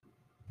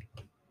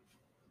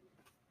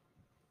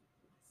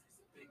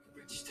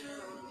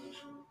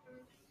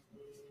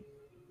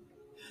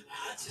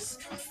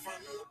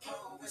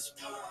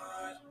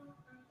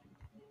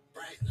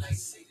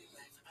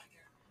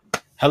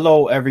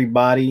Hello,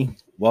 everybody.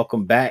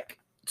 Welcome back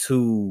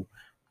to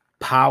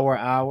Power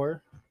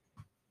Hour.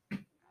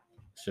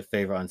 It's your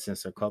favorite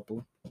uncensored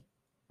couple.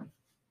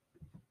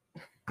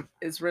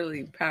 It's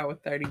really power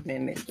 30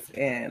 minutes,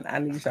 and I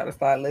need y'all to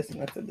start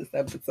listening to this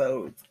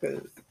episode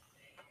because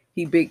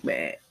he big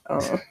mad.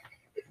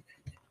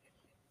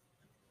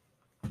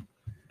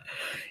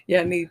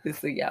 Y'all need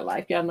this in y'all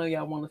life. Y'all know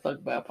y'all want to talk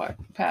about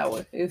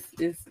power. It's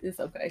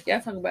okay.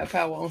 Y'all talk about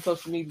power on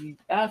social media.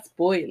 I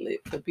spoil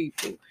it for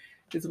people.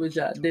 This is what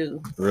y'all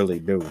do. Really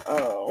do.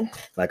 Oh,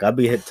 Like I'll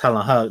be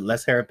telling her,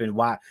 let's hurry up and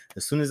watch.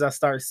 As soon as I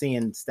start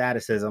seeing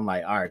statuses, I'm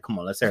like, all right, come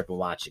on, let's hurry up and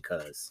watch it,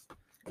 cuz.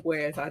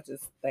 whereas I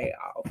just stay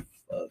off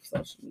of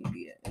social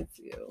media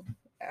until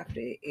after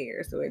it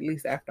airs, or at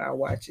least after I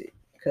watch it,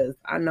 because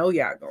I know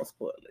y'all gonna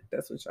spoil it.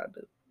 That's what y'all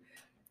do.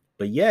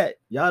 But yet,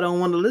 y'all don't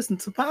want to listen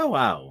to Power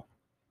Hour.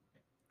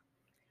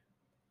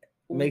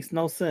 Makes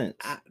no sense.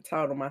 I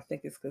told him I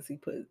think it's because he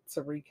put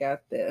Tariq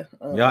out there.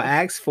 Y'all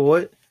asked for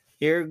it.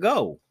 Here it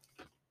go.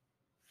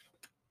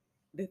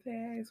 Did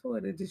they ask for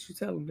it, or did you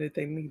tell them that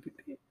they needed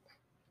it?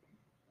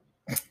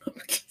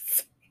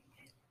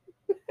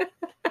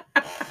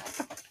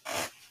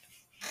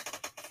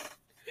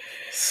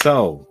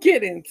 So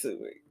get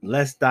into it.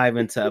 Let's dive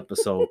into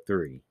episode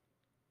 3.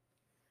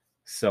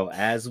 So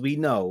as we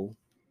know,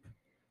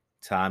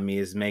 Tommy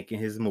is making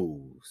his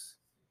moves.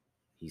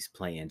 He's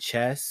playing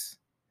chess,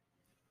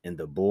 and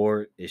the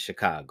board is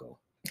Chicago.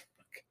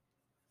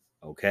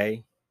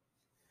 Okay?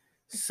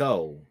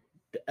 So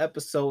the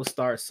episode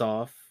starts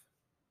off,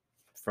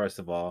 first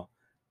of all,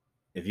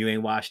 if you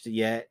ain't watched it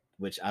yet,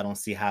 which I don't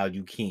see how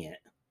you can't.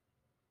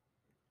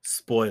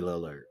 Spoiler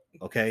alert,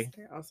 okay?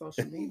 Stay on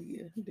social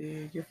media,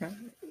 then you're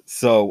fine.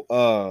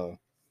 So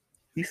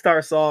he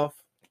starts off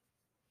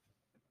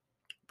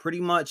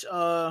pretty much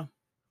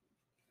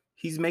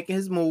he's making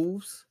his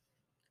moves.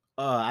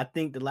 I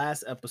think the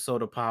last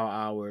episode of Power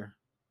Hour,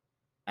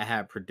 I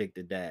had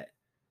predicted that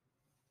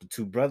the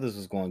two brothers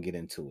was going to get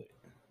into it,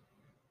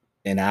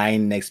 and I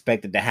didn't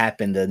expect it to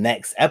happen the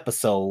next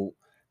episode.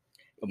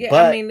 Yeah,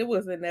 but, I mean, it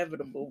was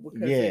inevitable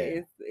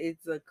because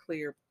it's a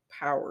clear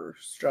power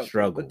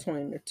struggle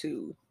between the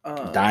two.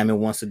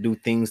 Diamond wants to do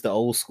things the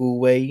old school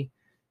way.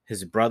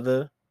 His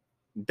brother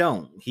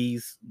don't.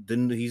 He's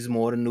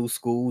more the new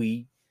school.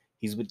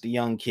 He's with the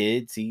young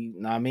kids. He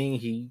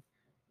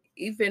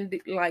even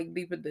like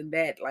deeper than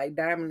that. Like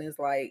Diamond is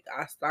like,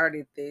 I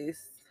started this.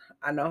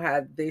 I know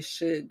how this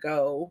should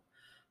go.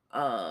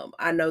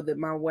 I know that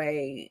my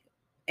way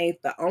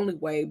ain't the only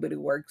way, but it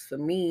works for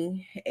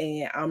me,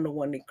 and I'm the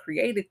one that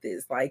created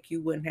this. Like,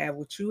 you wouldn't have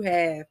what you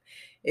have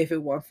if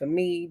it weren't for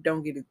me.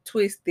 Don't get it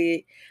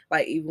twisted.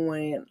 Like, even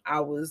when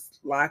I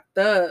was locked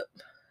up,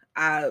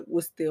 I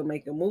was still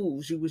making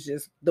moves. You was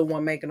just the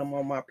one making them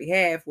on my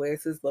behalf,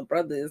 whereas his little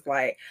brother is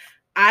like,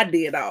 I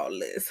did all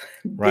this.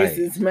 Right. This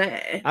is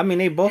mine. I mean,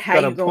 they both how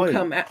got you a gonna point.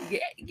 come out?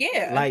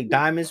 Yeah. Like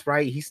Diamond's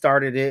right. He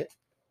started it.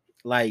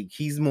 Like,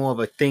 he's more of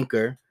a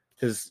thinker.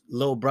 His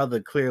little brother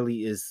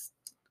clearly is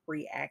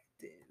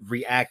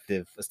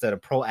reactive instead of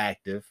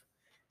proactive.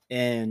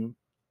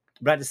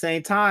 But at the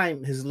same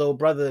time, his little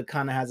brother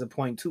kind of has a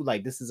point too.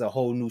 Like, this is a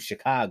whole new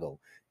Chicago.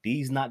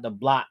 These not the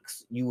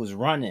blocks you was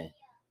running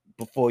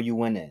before you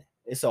went in.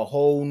 It's a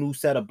whole new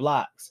set of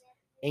blocks.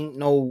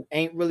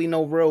 Ain't really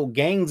no real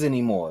gangs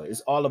anymore. It's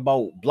all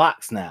about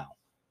blocks now.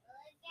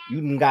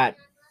 You got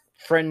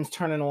friends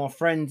turning on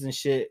friends and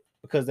shit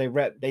because they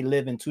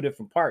live in two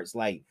different parts.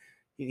 Like,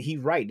 he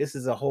right. This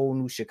is a whole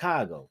new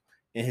Chicago,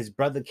 and his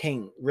brother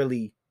can't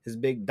really. His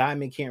big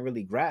Diamond can't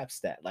really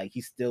grasp that. Like,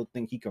 he still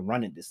think he can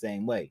run it the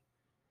same way.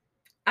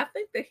 I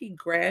think that he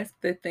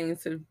grasped that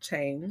things have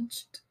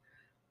changed.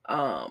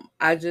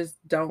 I just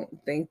don't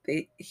think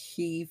that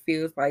he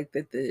feels like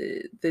that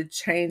the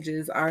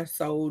changes are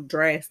so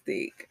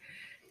drastic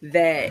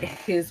that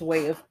his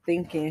way of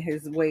thinking,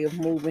 his way of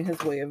moving,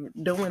 his way of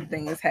doing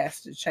things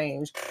has to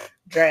change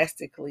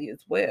drastically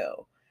as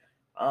well.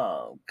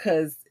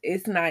 Because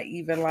it's not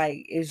even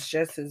like it's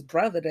just his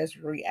brother that's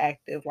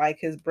reactive. Like,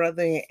 his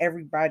brother and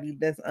everybody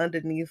that's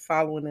underneath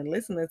following and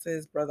listening to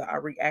his brother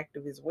are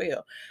reactive as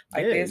well.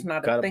 Like, there's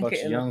not got a thinker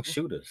bunch of young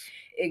shooters.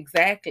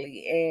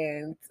 Exactly.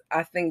 And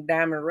I think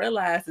Diamond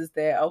realizes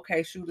that,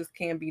 okay, shooters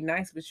can be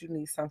nice, but you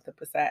need something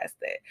besides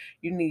that.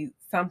 You need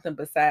something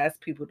besides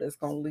people that's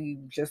gonna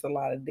leave just a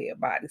lot of dead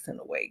bodies in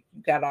the way.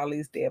 You got all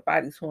these dead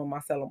bodies. Who am I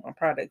selling my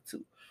product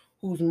to?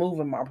 Who's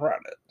moving my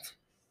product?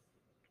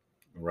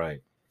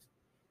 Right.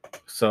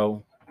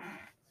 So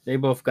they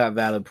both got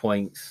valid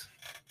points.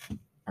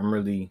 I'm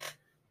really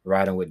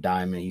riding with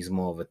Diamond. He's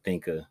more of a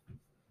thinker.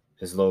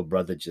 His little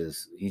brother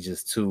he's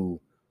just too,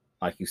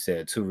 like you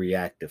said, too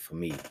reactive for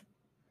me.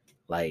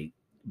 Like,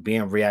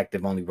 being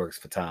reactive only works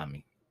for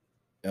Tommy.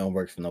 It don't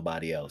work for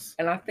nobody else.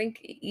 And I think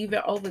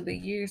even over the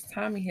years,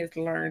 Tommy has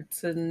learned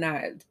to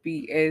not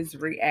be as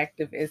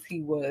reactive as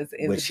he was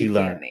in Which the he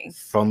learned beginning.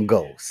 from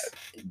Ghost.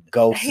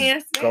 Ghost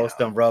Hands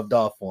done rubbed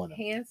off on him.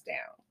 Hands down.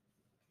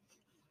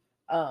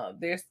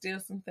 There's still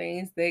some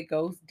things that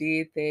Ghost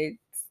did that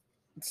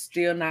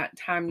still not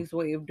Tommy's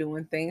way of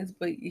doing things,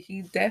 but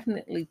he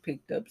definitely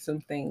picked up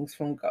some things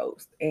from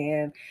Ghost,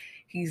 and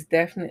he's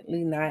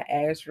definitely not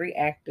as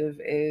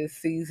reactive as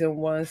season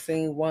 1,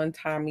 scene 1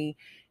 Tommy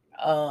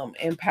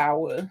in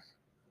Power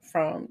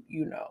from,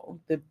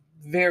 the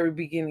very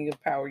beginning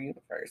of Power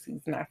Universe.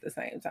 He's not the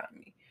same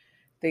Tommy.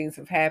 Things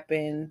have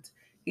happened.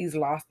 He's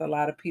lost a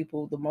lot of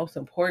people, the most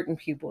important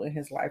people in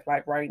his life.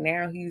 Like right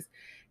now, he's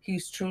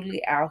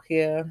truly out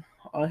here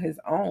on his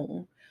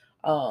own,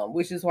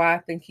 which is why I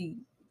think he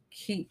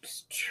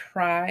keeps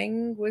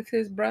trying with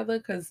his brother.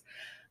 Because,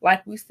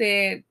 like we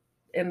said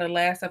in the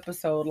last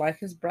episode, like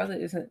his brother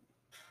isn't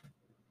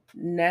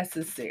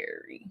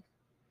necessary.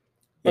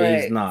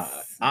 Yeah, he's not.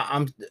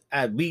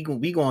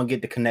 We gonna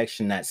get the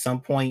connection at some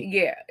point.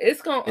 Yeah,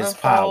 it's gonna It's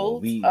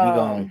unfold.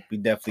 Power. We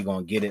definitely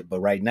gonna get it.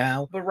 But right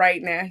now,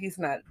 he's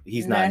not.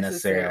 He's not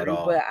necessary at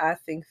all. But I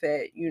think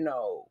that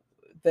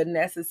the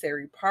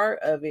necessary part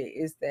of it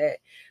is that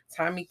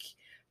Tommy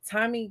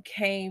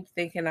came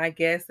thinking, I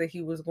guess, that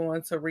he was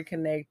going to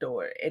reconnect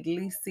or at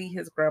least see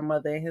his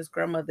grandmother, and his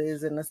grandmother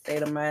is in a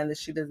state of mind that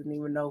she doesn't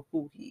even know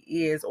who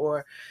he is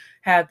or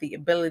have the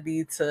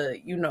ability to,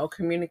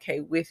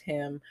 communicate with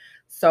him.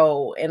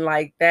 So, and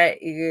like that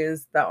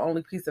is the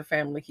only piece of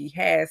family he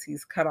has.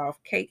 He's cut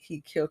off Kate. He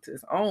killed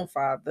his own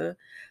father.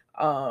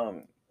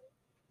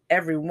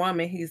 Every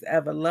woman he's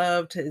ever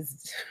loved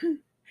has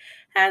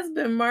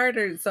been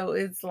murdered. So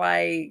it's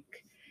like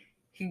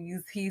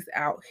he's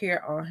out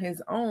here on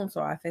his own. So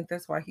I think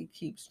that's why he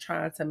keeps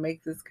trying to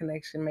make this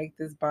connection, make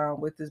this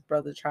bond with his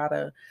brother, try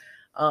to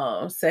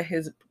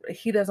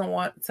he doesn't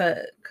want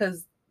to,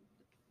 because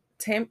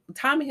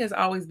Tommy has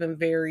always been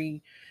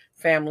very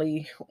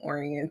family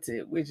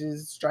oriented, which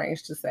is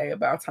strange to say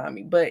about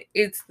Tommy, but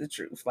it's the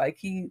truth. Like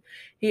he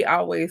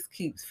always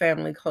keeps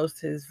family close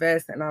to his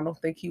vest, and I don't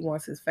think he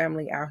wants his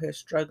family out here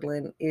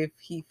struggling if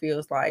he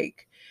feels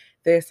like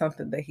there's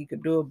something that he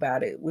could do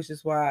about it, which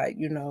is why,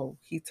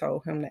 he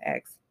told him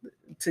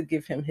to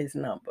give him his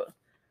number.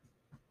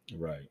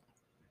 Right.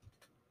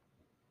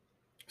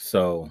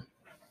 So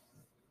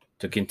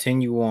to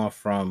continue on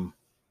from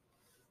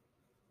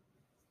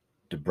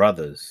the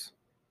brothers,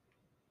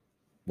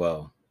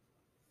 well,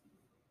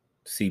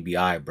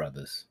 CBI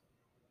brothers.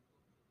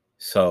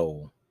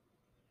 So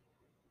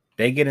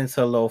they get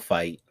into a little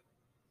fight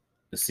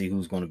to see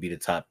who's going to be the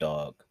top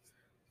dog.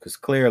 Because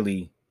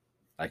clearly,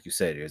 like you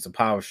said, there's a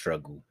power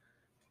struggle.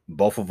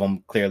 Both of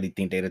them clearly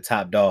think they're the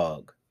top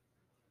dog.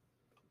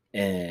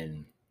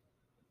 And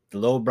the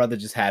little brother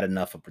just had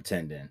enough of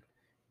pretending.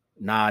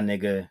 Nah,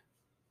 nigga,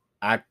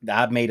 I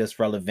made us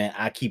relevant.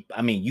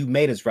 You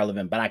made us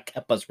relevant, but I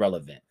kept us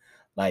relevant.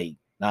 Like,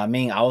 I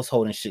was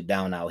holding shit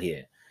down out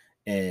here.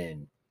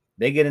 And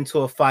they get into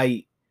a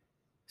fight.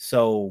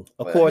 So,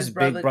 of course,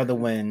 Big Brother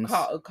wins.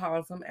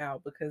 Calls him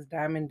out because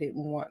Diamond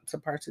didn't want to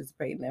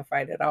participate in that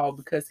fight at all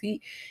because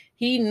he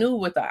knew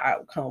what the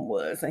outcome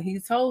was. And he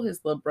told his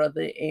little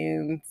brother,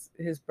 and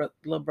his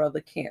little brother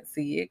can't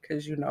see it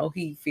because,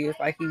 he feels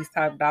like he's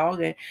top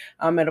dog. And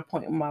I'm at a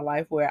point in my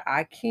life where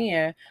I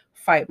can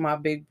fight my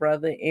big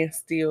brother and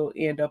still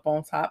end up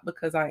on top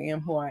because I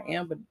am who I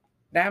am. But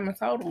Diamond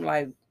told him,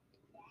 like,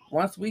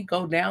 once we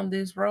go down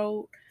this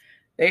road,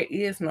 there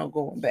is no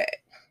going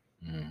back.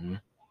 Mm-hmm.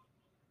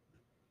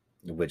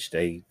 Which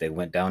they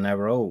went down that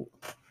road.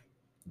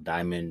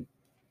 Diamond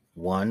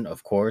won,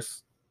 of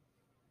course.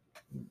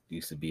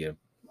 Used to be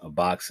a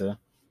boxer.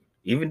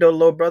 Even though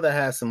little brother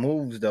had some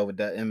moves though with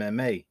that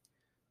MMA,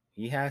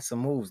 he had some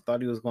moves.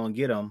 Thought he was gonna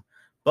get him,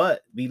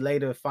 but we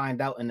later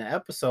find out in the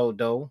episode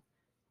though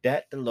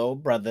that the little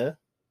brother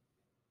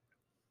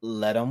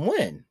let him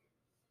win.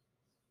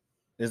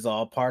 It's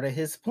all part of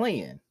his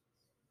plan.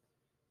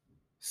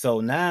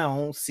 So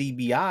now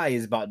CBI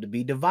is about to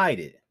be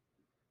divided.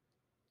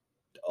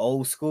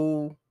 Old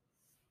school,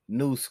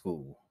 new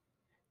school.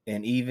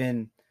 And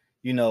even,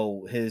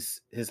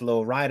 his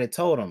little rider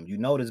told him,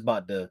 this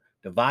about to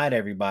divide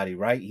everybody,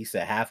 right? He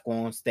said half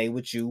gonna stay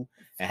with you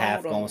and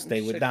half gonna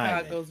stay with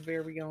Diamond. Chicago's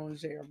very own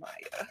Jeremiah.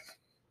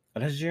 Oh,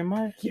 that's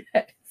Jeremiah?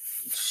 Yes.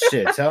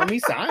 Shit, tell me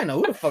so. I didn't know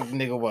who the fuck the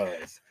nigga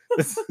was.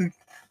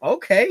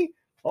 Okay,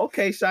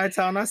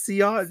 Chi-Town, I see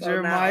y'all. So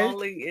Jeremiah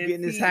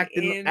getting his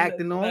acting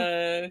on.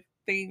 The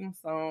theme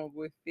song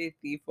with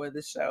 50 for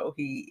the show,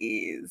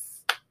 he is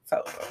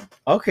Toto.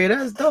 Okay,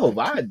 that's dope.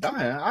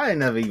 I ain't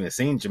never even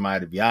seen Jeremiah,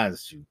 to be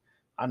honest with you.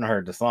 I done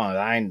heard the song.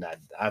 I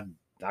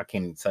can't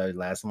even tell you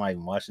last time I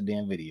even watched the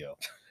damn video.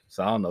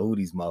 So I don't know who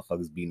these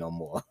motherfuckers be no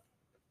more.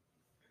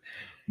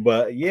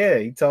 But yeah,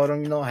 he told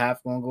him,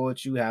 half gonna go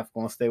with you, half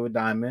gonna stay with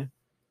Diamond.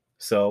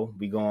 So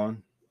we gonna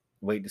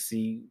wait to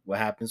see what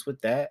happens with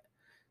that.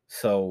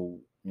 So,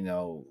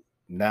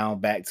 now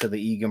back to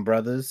the Egan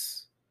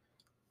brothers.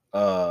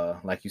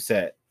 Like you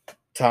said,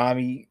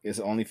 Tommy is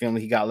the only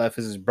family he got left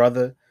is his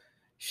brother.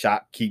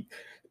 keep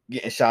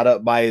getting shot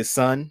up by his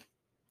son,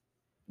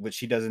 which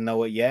he doesn't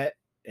know it yet.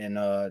 And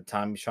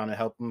Tommy's trying to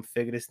help him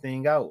figure this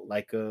thing out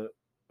like a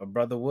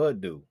brother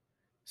would do.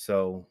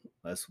 So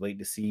let's wait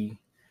to see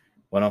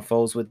what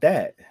unfolds with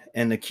that.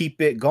 And to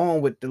keep it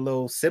going with the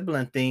little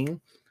sibling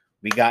thing,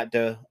 we got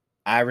the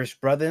Irish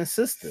brother and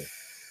sister.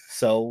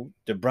 So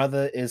the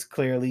brother is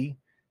clearly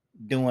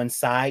doing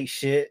side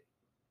shit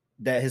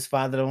that his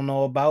father don't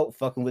know about,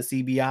 fucking with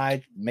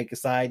CBI, making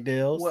side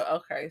deals. Well,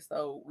 okay,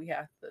 so we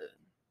have to.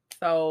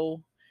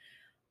 So,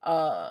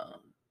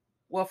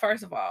 well,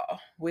 first of all,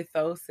 with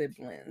those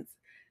siblings,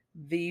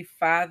 the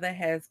father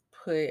has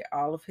put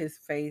all of his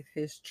faith,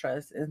 his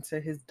trust into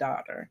his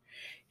daughter.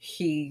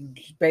 He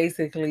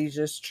basically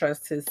just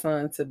trusts his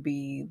son to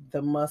be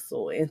the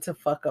muscle and to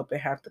fuck up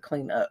and have to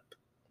clean up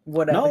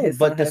whatever No, his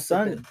but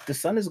son the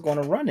son is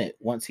going to run it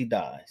once he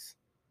dies.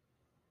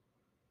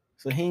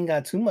 So he ain't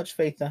got too much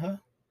faith in her.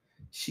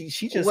 She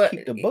just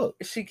keep the book.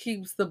 She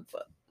keeps the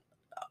book.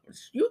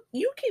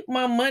 You keep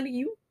my money.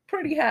 You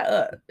pretty high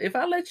up. If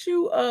I let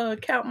you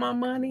count my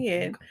money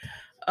and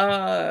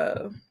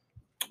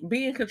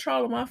be in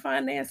control of my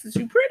finances,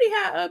 you pretty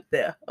high up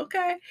there.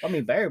 Okay. I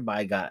mean, but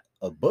everybody got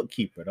a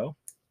bookkeeper though.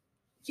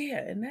 Yeah,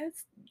 and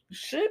that's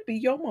should be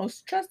your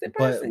most trusted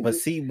person. But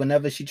see,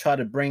 whenever she try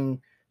to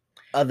bring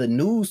other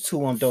news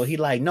to him though, he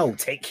like, no,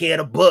 take care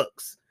of the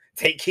books.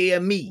 Take care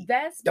of me.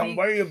 Don't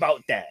worry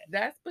about that.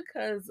 That's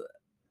because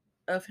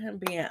of him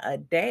being a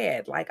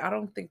dad. Like, I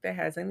don't think that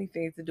has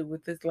anything to do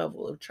with this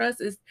level of trust.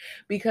 It's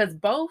because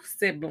both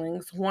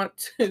siblings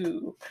want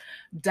to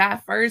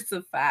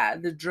diversify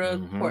the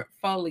drug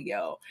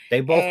portfolio.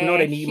 They both know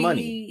they need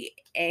money.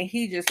 And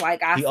he just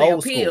like, I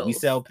sell pills. We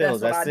sell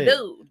pills. That's it.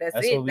 Do. That's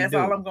it. What we That's do.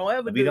 all I'm gonna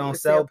ever do. We don't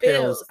sell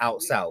pills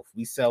out south.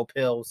 We sell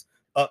pills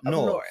up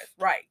north.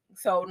 Right.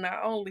 So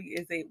not only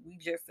is it we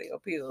just sell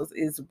pills,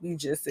 is we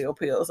just sell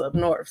pills up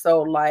north.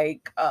 So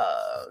like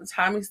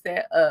Tommy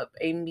set up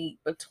a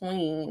meet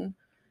between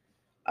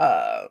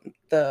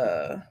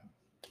the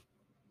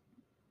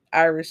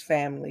Irish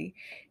family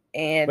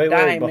and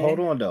Diamond. But hold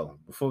on though.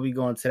 Before we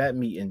go into that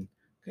meeting,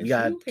 we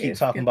gotta keep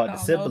talking about the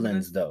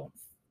siblings though.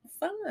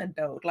 Son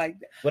though, like,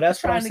 well,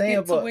 that's what I'm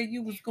saying. But to where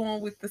you was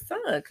going with the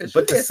son, because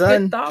but you the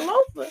son all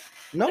over.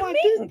 No, I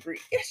didn't.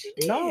 Yes, you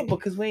did. No,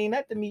 because we ain't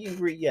at the meet and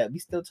greet yet. We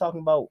still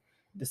talking about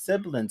the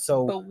siblings.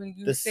 So, but when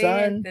you the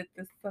said son that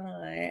the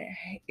son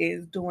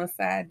is doing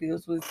side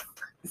deals with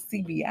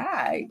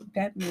CBI,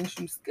 that means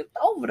you skipped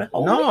over the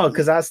whole. No,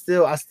 because I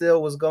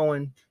still was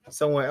going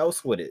somewhere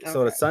else with it. Okay.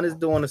 So the son is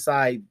doing the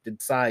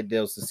side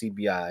deals to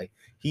CBI.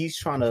 He's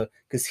trying to,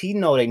 because he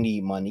know they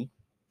need money.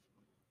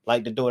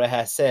 Like the daughter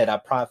has said, our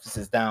profits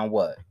is down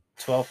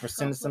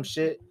 12% or some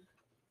shit.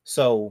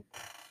 So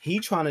he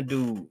trying to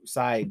do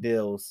side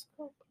deals,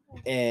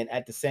 and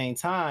at the same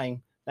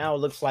time, now it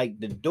looks like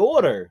the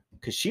daughter,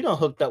 because she done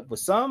hooked up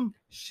with some.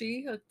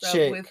 She hooked up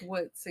with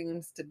what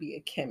seems to be a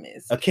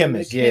chemist. A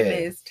chemist, and the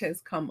chemist has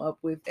come up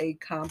with a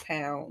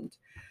compound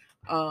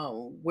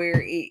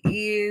where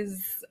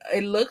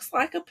it looks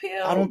like a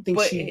pill. I don't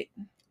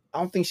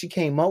think she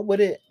came up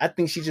with it. I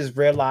think she just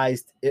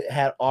realized it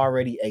had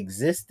already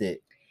existed.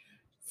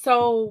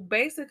 So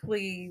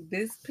basically,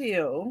 this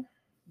pill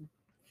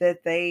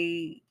that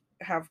they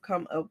have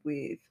come up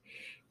with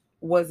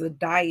was a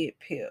diet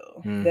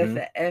pill that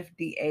the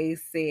FDA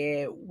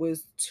said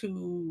was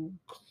too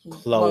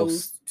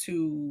close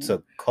to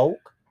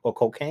coke or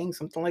cocaine,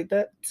 something like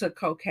that. To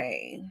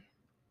cocaine.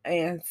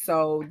 And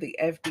so the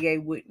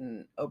FDA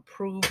wouldn't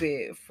approve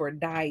it for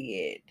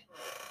diet,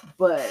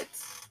 but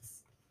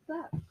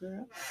stop,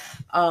 girl.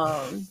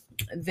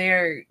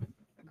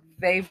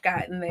 They've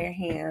gotten their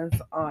hands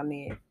on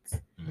it,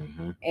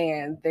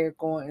 and they're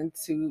going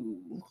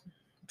to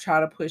try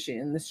to push it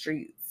in the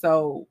street.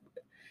 So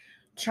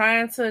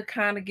trying to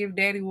kind of give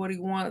daddy what he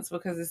wants,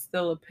 because it's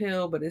still a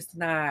pill, but it's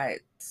not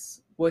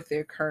what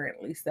they're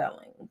currently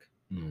selling.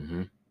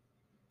 And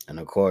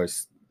of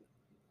course,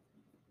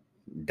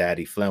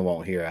 Daddy Flynn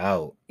won't hear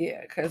out.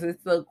 Yeah, because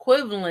it's the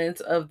equivalent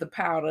of the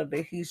powder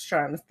that he's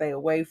trying to stay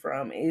away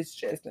from. It's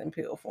just in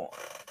pill form.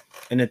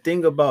 And the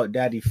thing about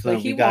Daddy Flynn,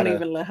 he won't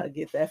even let her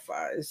get that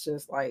far. It's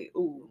just like,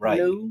 ooh, right.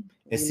 No,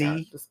 and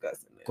see,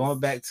 discussing this. Going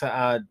back to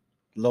our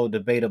little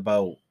debate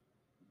about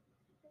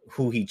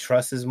who he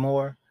trusts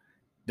more,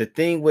 the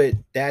thing with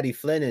Daddy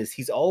Flynn is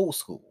he's old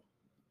school.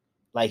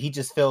 Like, he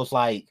just feels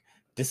like,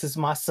 this is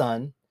my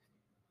son.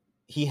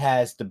 He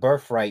has the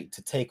birthright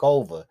to take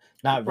over,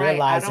 not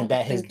realizing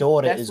that his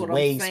daughter is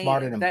way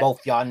smarter than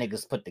both y'all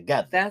niggas put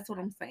together. That's what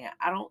I'm saying.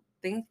 I don't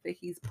think that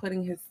he's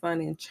putting his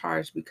son in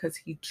charge because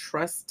he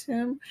trusts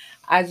him.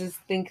 I just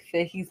think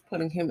that he's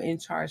putting him in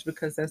charge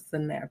because that's the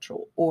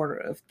natural order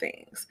of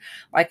things.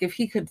 Like, if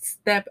he could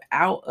step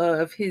out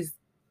of his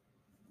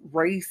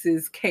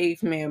racist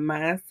caveman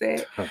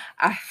mindset,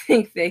 I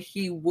think that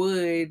he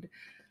would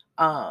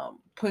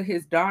put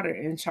his daughter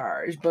in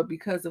charge. But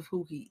because of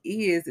who he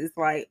is, it's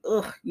like,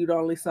 ugh, you the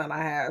only son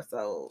I have,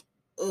 so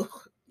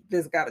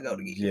this gotta go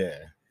to you. Yeah,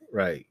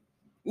 right.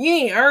 You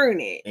ain't earn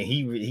it. And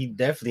he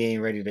definitely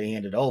ain't ready to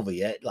hand it over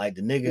yet. Like,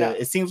 the nigga,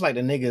 It seems like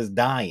the nigga is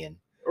dying.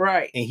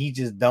 Right. And he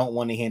just don't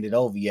want to hand it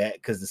over yet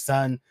because the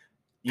son,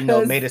 you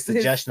know, made a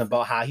suggestion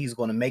about how he's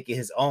going to make it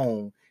his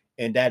own.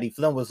 And Daddy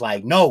Flynn was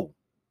like, no.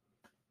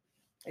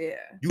 Yeah.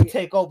 You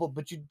take over,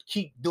 but you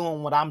keep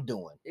doing what I'm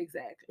doing.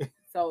 Exactly.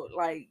 So,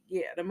 like,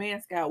 yeah, the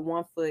man's got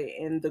one foot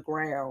in the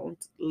ground,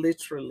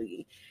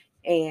 literally.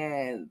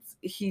 And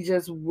he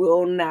just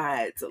will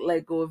not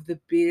let go of the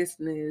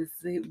business.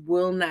 He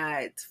will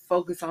not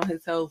focus on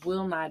his health,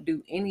 will not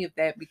do any of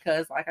that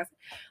because, like I said,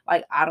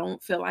 like, I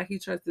don't feel like he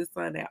trusts his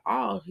son at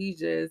all. He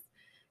just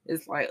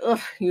is like,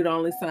 ugh, you're the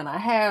only son I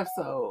have,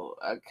 so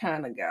I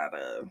kind of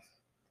gotta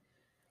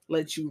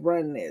let you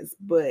run this,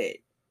 but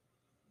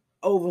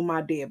over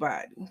my dead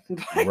body.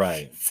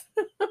 Right.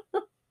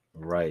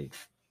 Right.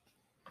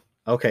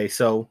 Okay,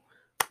 so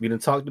we done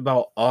talked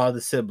about all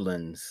the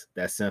siblings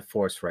that's in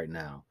force right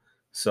now.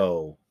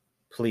 So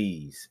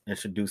please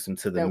introduce them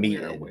to the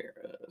meeting We're aware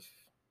of.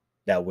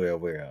 That we're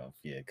aware of.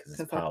 Yeah, because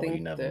it's power. You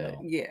never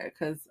know. Yeah,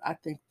 because I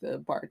think the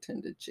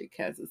bartender chick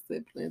has a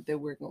sibling that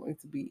we're going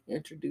to be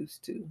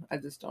introduced to. I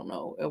just don't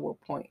know at what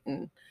point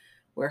and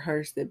where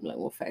her sibling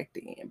will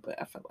factor in,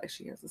 but I feel like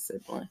she has a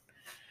sibling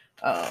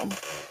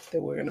that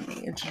we're going to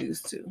be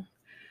introduced to.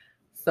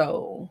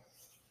 So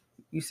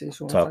you said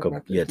you want to talk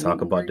about this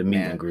talk about the meet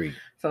and greet.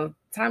 So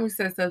Tommy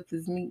sets up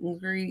this meet and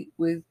greet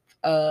with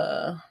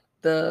the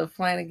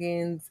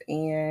Flanagans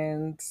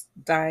and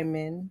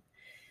Diamond,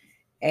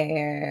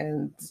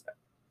 and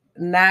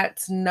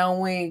not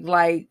knowing,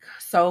 like,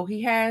 so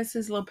he has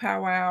his little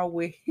powwow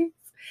with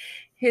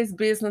his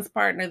business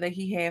partner that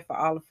he had for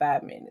all of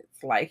 5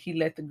 minutes. Like, he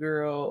let the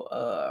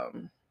girl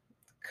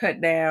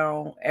cut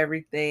down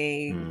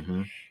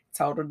everything,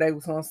 told her they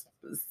was gonna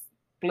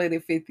split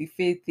it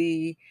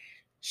 50-50.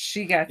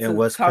 She got and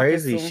what's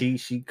crazy,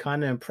 she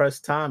kind of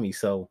impressed Tommy,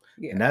 so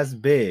yeah. And that's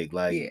big,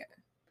 like, yeah,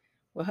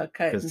 with her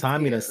cut, because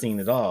Tommy done seen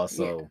it all,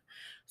 so yeah.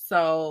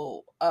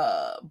 So,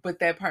 but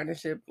that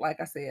partnership, like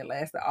I said,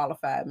 lasted all of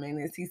 5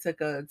 minutes. He took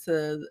her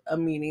to a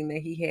meeting that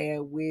he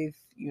had with,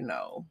 you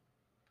know,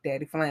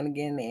 Daddy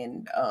Flanagan,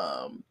 and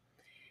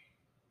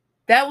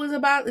that was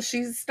about,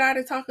 she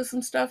started talking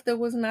some stuff that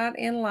was not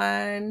in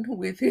line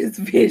with his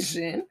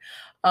vision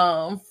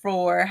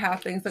for how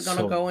things are going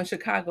to go in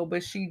Chicago,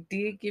 but she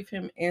did give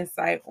him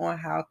insight on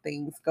how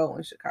things go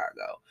in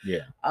Chicago.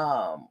 Yeah.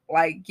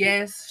 Like,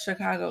 yes,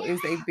 Chicago is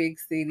a big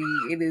city.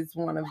 It is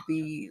one of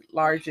the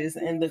largest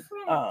in the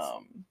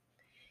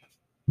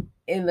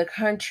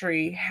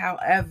country.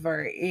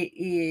 However, it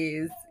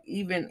is,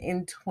 even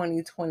in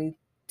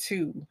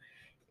 2022,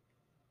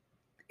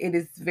 it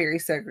is very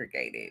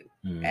segregated.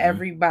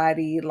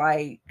 Everybody,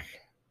 like,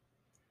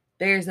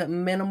 there's a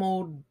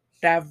minimal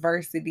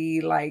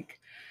diversity, like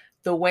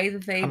the way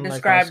that they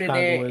described it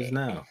is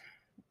now.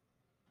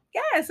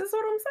 Yes, that's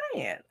what I'm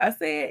saying. I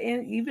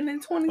said, even in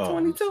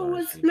 2022,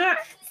 it's not.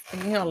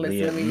 You don't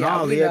listen to me.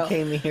 No, Leah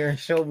came in here and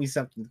showed me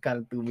something that kind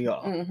of threw me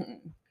off.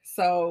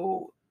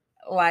 So,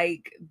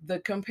 like, the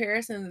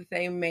comparison that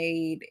they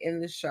made in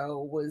the show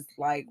was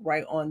like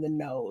right on the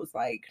nose.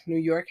 Like, New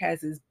York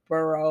has its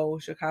borough,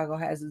 Chicago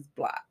has its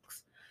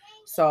blocks.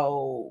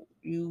 So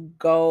you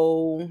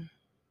go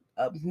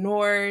up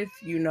north,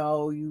 you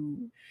know,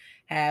 you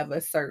have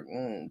a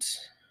certain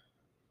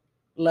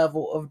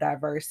level of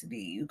diversity.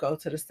 You go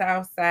to the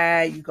south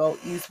side, you go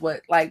east,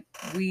 like,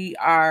 we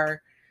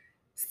are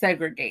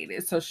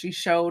segregated. So she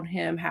showed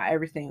him how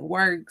everything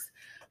works,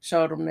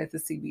 showed him that the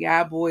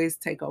CBI boys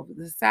take over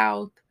the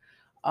south,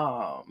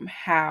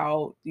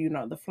 how, you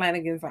know, the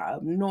Flanagans are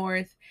up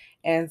north,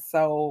 and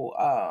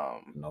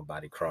so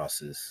nobody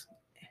crosses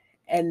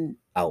and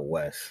out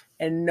west,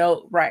 and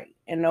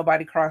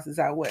nobody crosses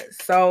out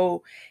west.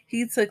 So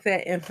he took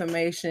that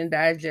information,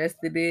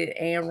 digested it,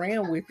 and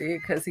ran with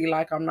it, because he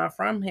like, I'm not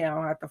from here, I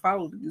don't have to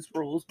follow these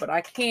rules, but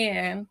I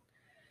can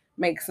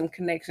make some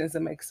connections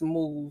and make some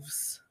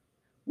moves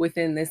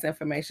within this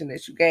information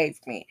that you gave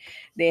me.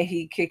 Then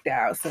he kicked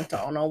out, sent her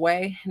on her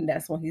way, and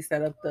that's when he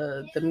set up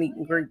the meet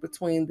and greet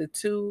between the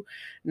two,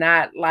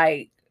 not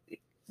like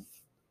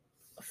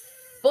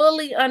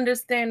fully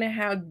understanding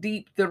how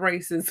deep the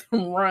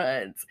racism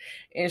runs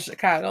in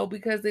Chicago,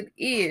 because it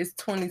is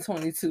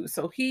 2022.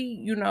 So he,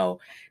 you know,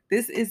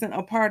 this isn't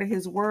a part of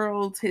his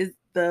world.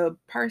 The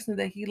person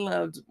that he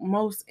loved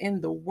most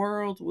in the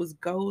world was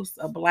Ghost,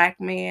 a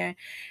black man.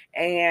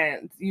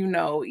 And, you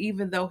know,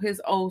 even though his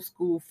old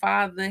school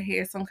father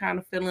had some kind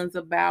of feelings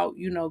about,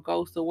 you know,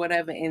 Ghost or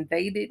whatever, and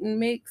they didn't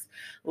mix,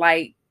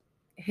 like,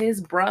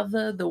 his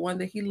brother, the one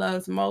that he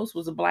loves most,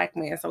 was a black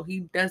man, so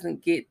he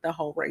doesn't get the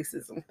whole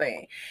racism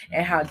thing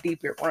and how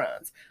deep it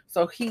runs.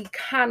 So he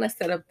kind of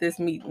set up this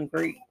meet and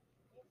greet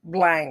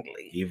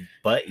blindly.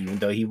 But even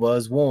though he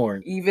was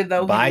warned,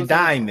 by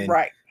Diamond,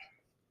 right,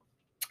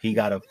 he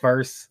got a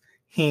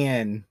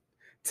first-hand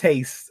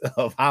taste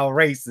of how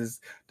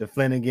racist the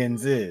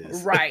Flanagans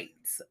is, right,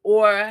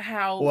 or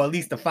at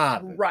least the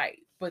father, right,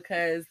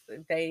 because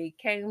they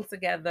came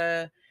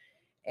together.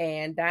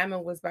 And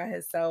Diamond was by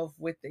himself,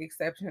 with the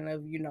exception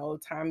of, you know,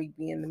 Tommy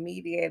being the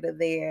mediator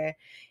there.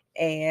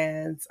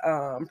 and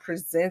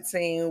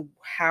presenting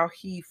how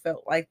he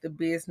felt like the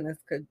business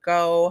could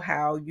go,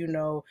 how, you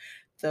know,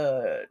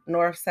 the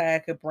north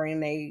side could bring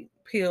they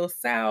pills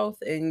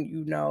south, and,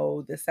 you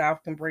know, the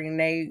south can bring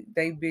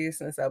they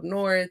business up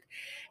north.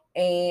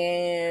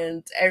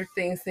 And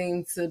everything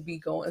seemed to be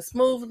going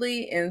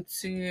smoothly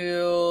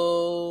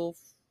until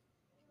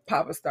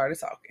Papa started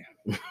talking.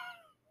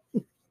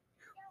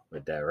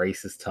 With that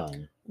racist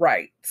tongue.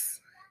 Right.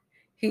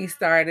 He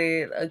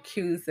started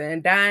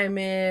accusing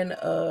Diamond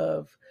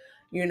of,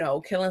 you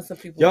know, killing some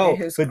people in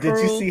his crew. Did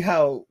you see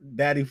how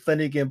Daddy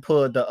Flanagan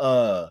pulled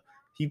the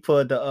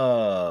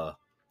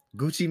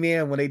Gucci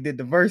Man when they did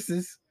the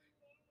verses?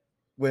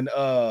 When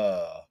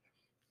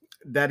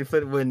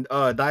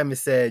Diamond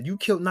said, "You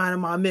killed 9 of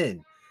my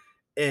men,"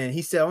 and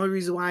he said, "Only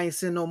reason why I ain't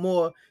send no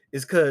more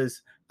is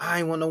because I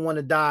ain't want no one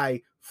to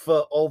die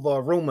for over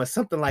a rumor,"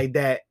 something like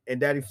that. And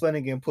Daddy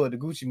Flanagan pulled the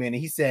Gucci Man,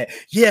 and he said,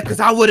 "Yeah,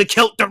 because I would have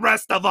killed the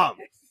rest of them."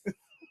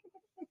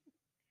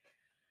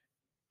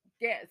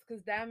 Yes,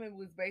 because Diamond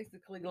was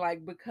basically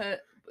like, because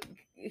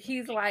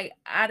he's like,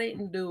 I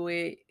didn't do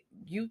it.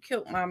 You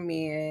killed my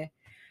men,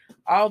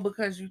 all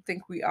because you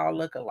think we all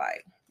look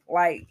alike.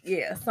 Like,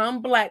 yeah,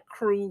 some black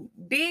crew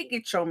did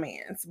get your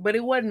mans, but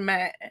it wasn't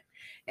mine.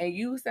 And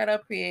you sat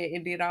up here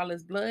and did all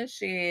this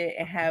bloodshed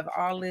and have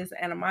all this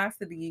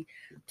animosity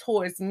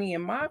towards me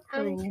and my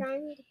crew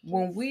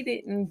when we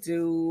didn't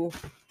do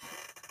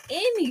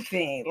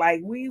anything.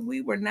 Like,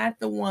 we were not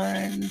the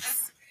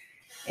ones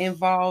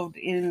involved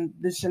in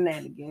the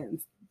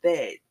shenanigans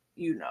that,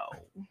 you know,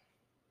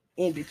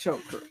 ended your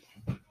crew.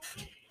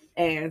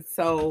 And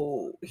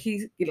so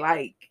he's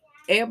like,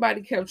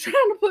 everybody kept trying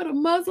to put a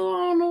muzzle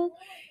on him.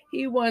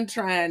 He wasn't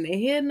trying to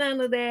hear none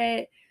of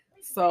that.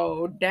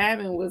 So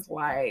Diamond was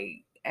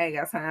like, I ain't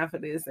got time for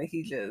this. And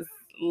he just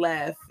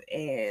left.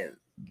 And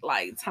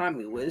like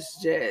Tommy was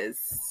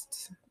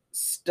just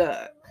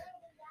stuck.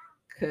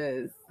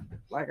 Cause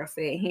like I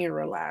said, he didn't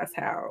realize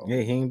how.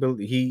 Yeah,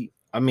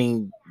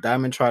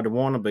 Diamond tried to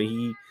warn him, but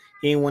he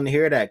didn't want to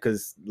hear that,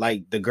 because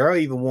like the girl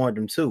even warned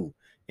him too.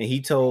 And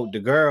he told the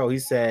girl, he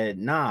said,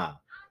 "Nah,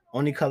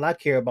 only color I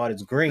care about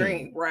is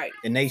green." Right.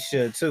 And they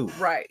should too.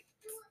 Right.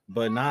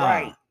 But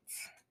nah,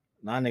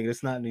 nigga,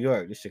 it's not New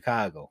York, it's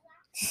Chicago.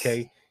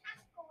 Okay?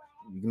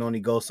 You can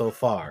only go so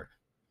far.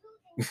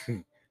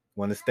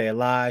 Want to stay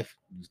alive?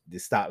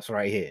 It stops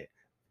right here.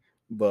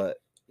 But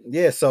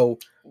yeah, so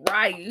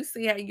right, you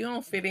see how you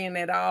don't fit in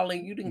at all,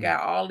 and you done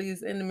got all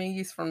these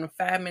enemies from the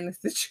 5 minutes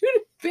that you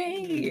done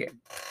been here.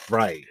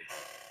 Right,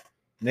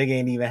 nigga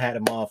ain't even had a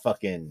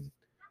motherfucking.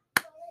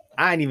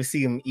 I ain't even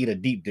see him eat a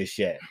deep dish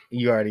yet.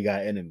 You already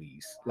got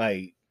enemies.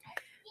 Like,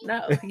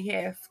 no, he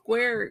had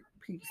square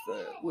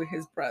pizza with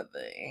his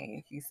brother,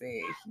 and he said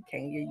he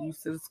can't get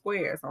used to the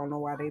squares. I don't know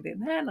why they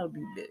didn't have no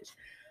deep dish.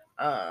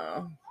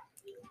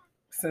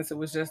 Since it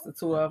was just the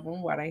two of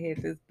them, why they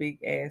had this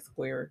big ass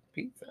square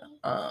pizza.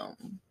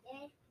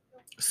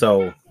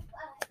 So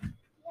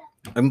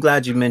I'm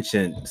glad you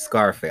mentioned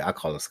Scarface. I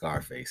call it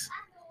Scarface.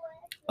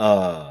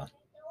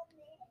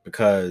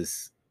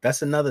 Because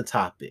that's another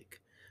topic.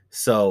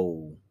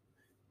 So,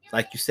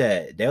 like you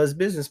said, there was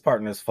business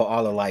partners for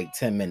all of like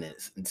 10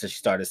 minutes until she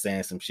started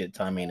saying some shit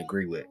Tommy ain't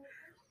agree with.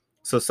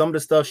 So some of the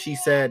stuff she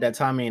said that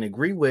Tommy ain't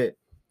agree with,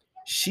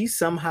 she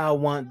somehow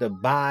wanted to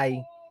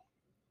buy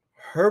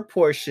her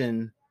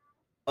portion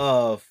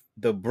of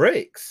the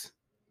bricks,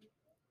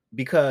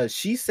 because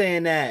she's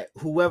saying that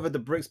whoever the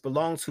bricks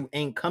belong to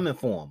ain't coming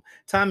for him.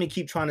 Tommy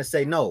keep trying to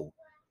say, no,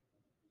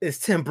 it's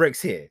 10 bricks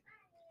here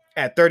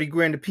at 30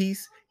 grand a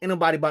piece. Ain't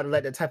nobody about to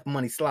let that type of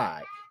money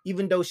slide,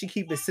 even though she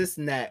keep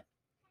insisting that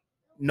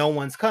no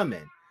one's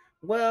coming.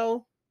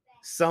 Well,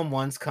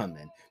 someone's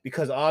coming,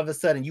 because all of a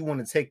sudden you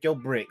want to take your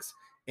bricks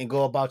and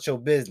go about your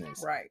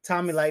business. Right.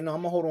 Tommy like, no, I'm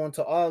gonna hold on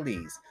to all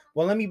these.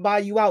 Well, let me buy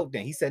you out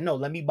then. He said, no,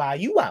 let me buy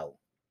you out.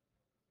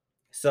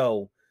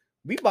 So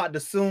we about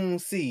to soon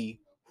see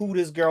who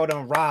this girl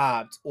done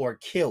robbed or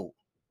killed.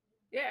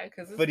 Yeah,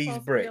 because it's for these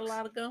supposed bricks. to be a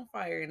lot of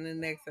gunfire in the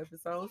next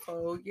episode.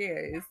 So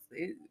yeah,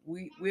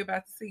 we're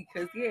about to see,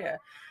 because yeah,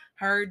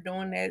 her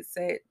doing that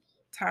set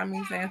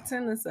Tommy's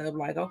antennas up.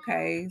 Like,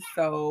 okay,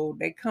 so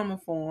they coming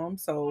for him.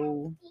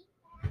 So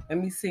let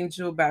me send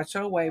you about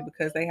your way,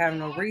 because they have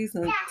no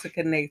reason to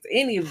connect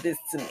any of this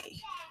to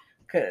me.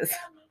 Because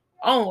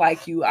I don't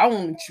like you. I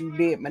want you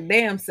dead my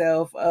damn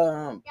self.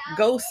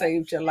 Ghost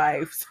saved your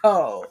life.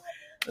 So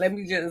let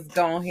me just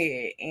go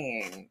ahead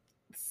and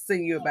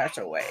see you about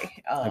your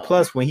way. And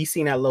plus, when he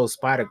seen that little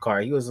spider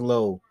car, he was a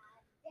little.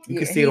 You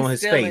could see it on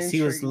his face.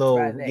 He was low.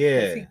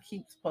 Yeah. He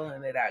keeps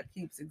pulling it out,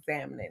 keeps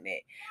examining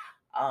it.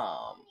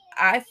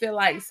 I feel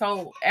like,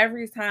 so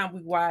every time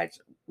we watch,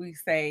 we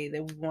say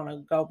that we want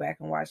to go back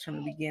and watch from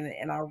the beginning,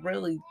 and I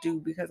really do,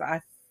 because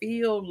I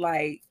feel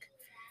like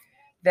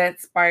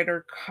that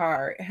spider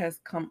card has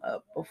come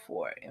up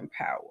before in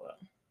Power.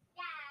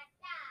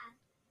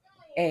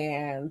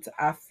 And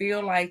I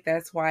feel like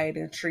that's why it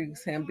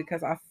intrigues him,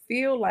 because I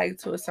feel like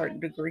to a certain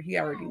degree he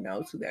already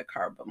knows who that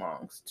card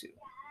belongs to.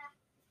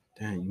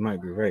 Damn, you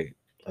might be right.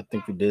 I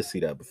think we did see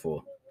that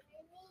before.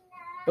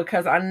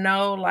 because I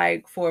know,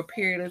 like, for a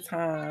period of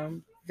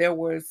time, there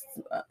was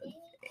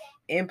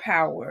in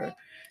power.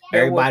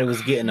 There were, Everybody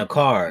was getting a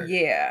card.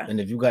 yeah, And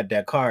if you got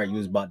that card, you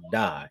was about to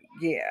die.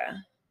 yeah.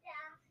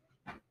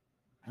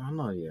 I don't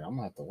know. Yeah, I'm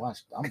gonna have to watch.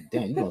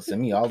 Damn, you gonna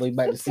send me all the way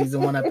back to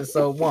season 1,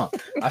 episode 1.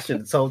 I should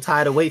have told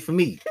Ty to wait for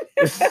me.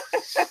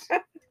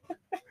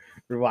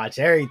 Rewatch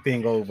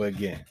everything over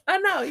again. I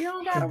know you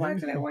don't gotta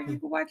watch it at work. You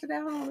can watch it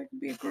at home. It can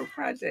be a group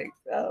project.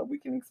 We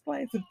can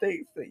explain some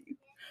things to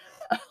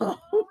you.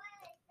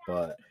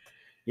 But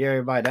yeah,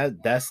 everybody,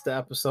 that's the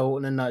episode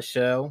in a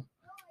nutshell.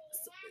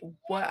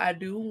 What I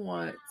do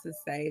want to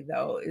say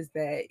though is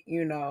that,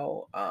 you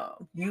know,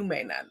 you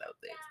may not know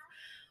this,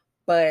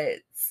 but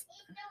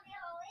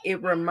it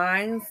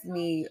reminds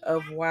me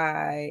of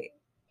why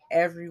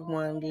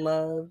everyone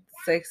loved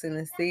Sex in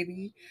the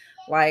City.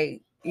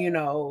 Like, you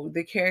know,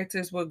 the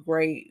characters were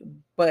great,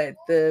 but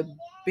the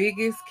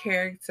biggest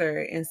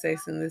character in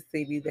Sex in the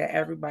City that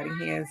everybody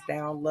hands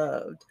down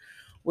loved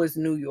was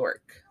New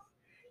York.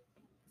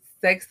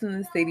 Sex in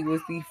the City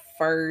was the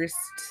first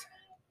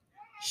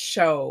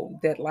show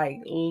that,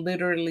 like,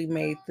 literally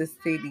made the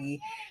city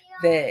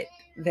that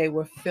they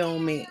were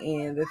filming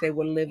in, that they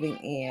were living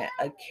in,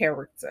 a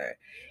character.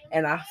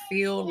 And I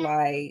feel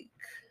like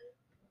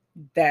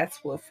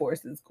that's what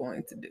Force is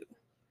going to do.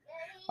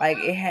 Like,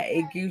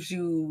 it gives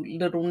you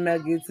little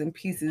nuggets and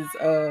pieces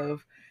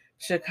of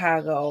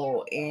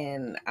Chicago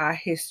and our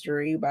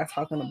history by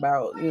talking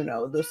about, you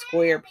know, the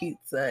square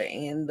pizza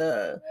and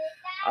the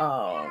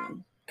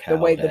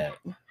way that.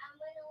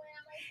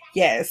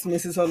 yes,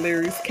 Mrs.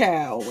 O'Leary's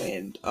cow,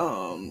 and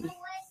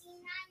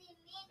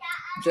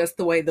just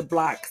the way the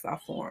blocks are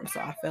formed. So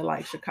I feel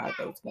like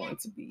Chicago is going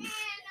to be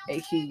a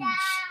huge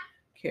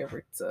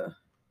character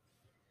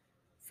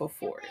for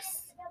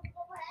Force.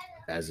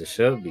 As it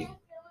should be.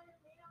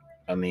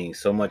 I mean,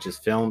 so much is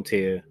filmed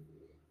here.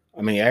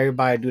 I mean,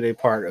 everybody do their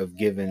part of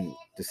giving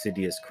the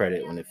city its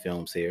credit when it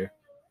films here,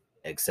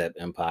 except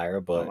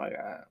Empire. But Oh my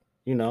God.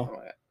 you know, Oh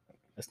my God.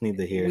 that's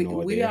neither here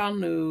nor We there. all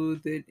knew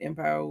that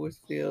Empire was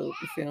filmed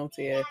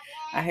here.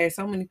 I had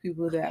so many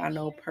people that I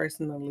know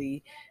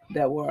personally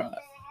that were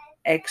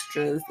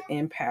extras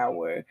in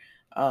Power.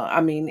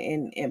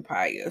 In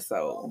Empire.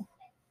 So,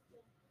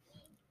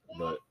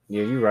 But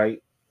yeah, you're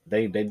right.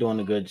 They doing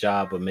a good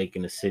job of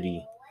making the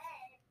city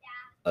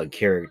a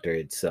character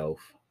itself.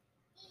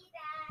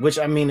 Which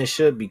I mean it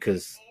should,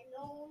 because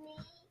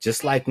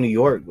just like New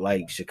York,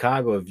 like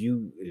Chicago, if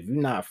you're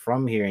not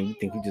from here and you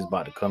think you just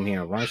about to come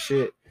here and run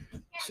shit,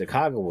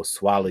 Chicago will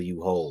swallow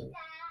you whole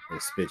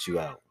and spit you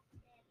out.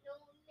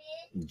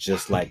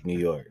 Just like New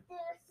York.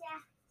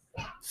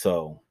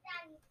 So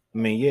I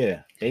mean,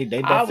 yeah, they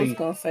definitely. I was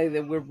gonna say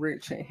that we're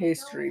rich in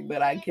history,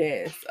 but I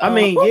guess. I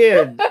mean,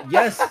 yeah,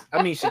 yes.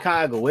 I mean,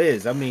 Chicago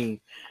is. I mean,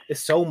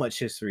 it's so much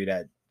history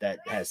that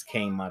has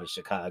came out of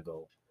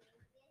Chicago,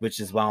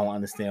 which is why I don't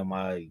understand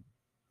why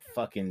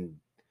fucking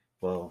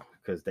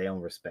because they don't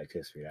respect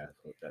history.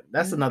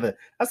 That's another.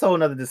 That's a whole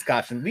another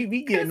discussion.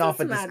 We getting off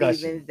a discussion. Not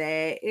even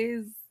that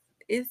is.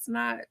 It's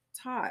not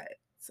taught.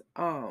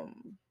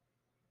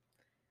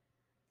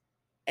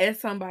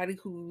 As somebody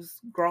who's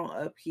grown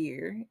up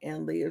here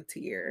and lived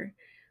here,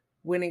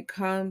 when it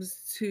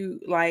comes to,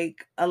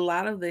 like, a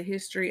lot of the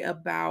history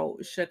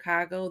about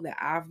Chicago that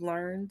I've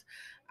learned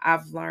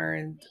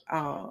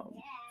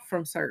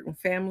from certain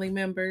family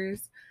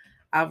members.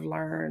 I've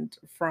learned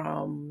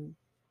from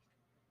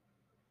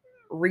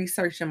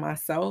researching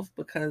myself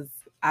because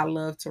I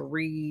love to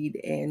read,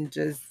 and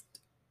just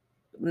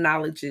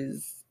knowledge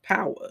is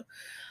power.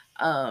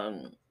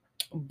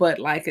 But,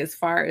 like, as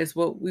far as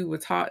what we were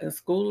taught in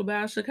school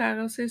about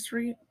Chicago's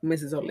history,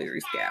 Mrs.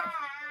 O'Leary's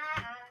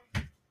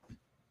cow.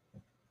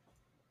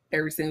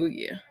 Every single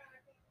year.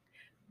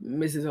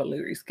 Mrs.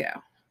 O'Leary's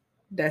cow.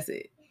 That's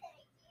it.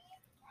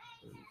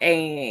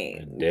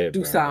 And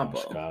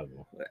Dusamba.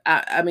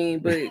 I mean,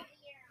 but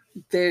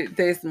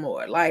there's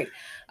more. Like,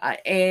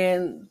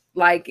 and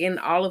like in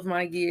all of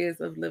my years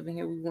of living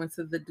here, we went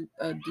to the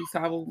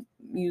Dusable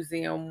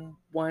Museum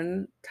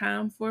one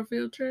time for a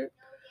field trip.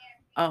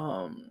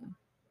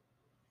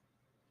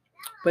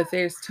 But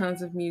there's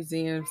tons of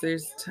museums.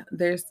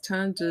 There's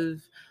tons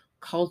of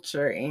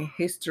culture and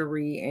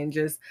history, and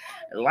just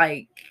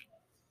like,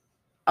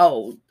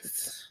 oh,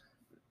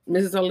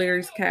 Mrs.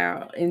 O'Leary's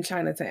cow in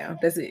Chinatown.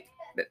 That's it.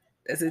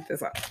 That's it.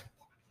 That's all.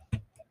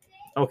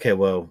 Okay,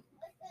 well,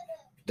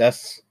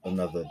 that's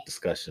another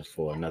discussion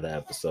for another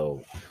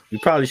episode. We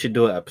probably should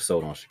do an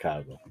episode on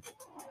Chicago.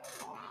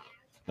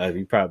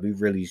 We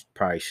really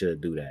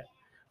should do that.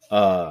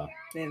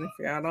 And if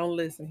y'all don't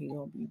listen, he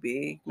gonna be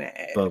big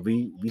mad. But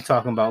we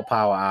talking about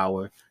Power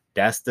Hour.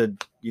 That's the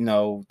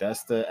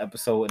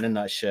episode in a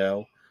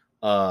nutshell.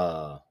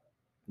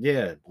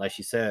 Yeah, like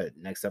she said,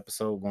 next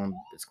episode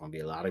it's gonna be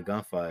a lot of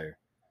gunfire.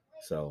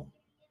 So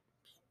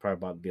probably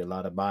about to be a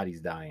lot of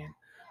bodies dying.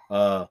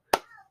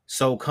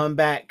 So come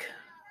back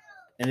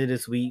into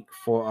this week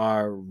for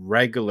our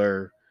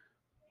regular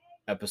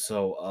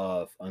episode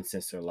of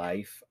Uncensored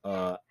Life.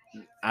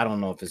 I don't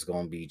know if it's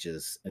gonna be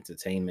just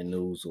entertainment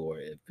news or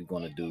if we're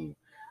gonna do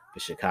the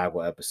Chicago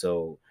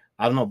episode.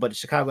 I don't know, but the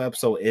Chicago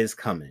episode is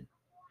coming.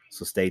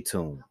 So stay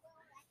tuned.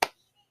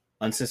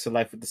 Uncensored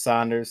Life with the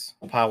Saunders,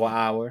 Power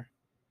Hour.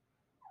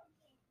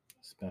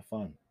 It's been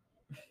fun.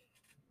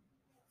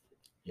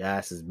 Your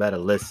ass is better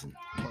listen.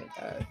 Oh my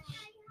gosh.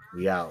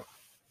 We out.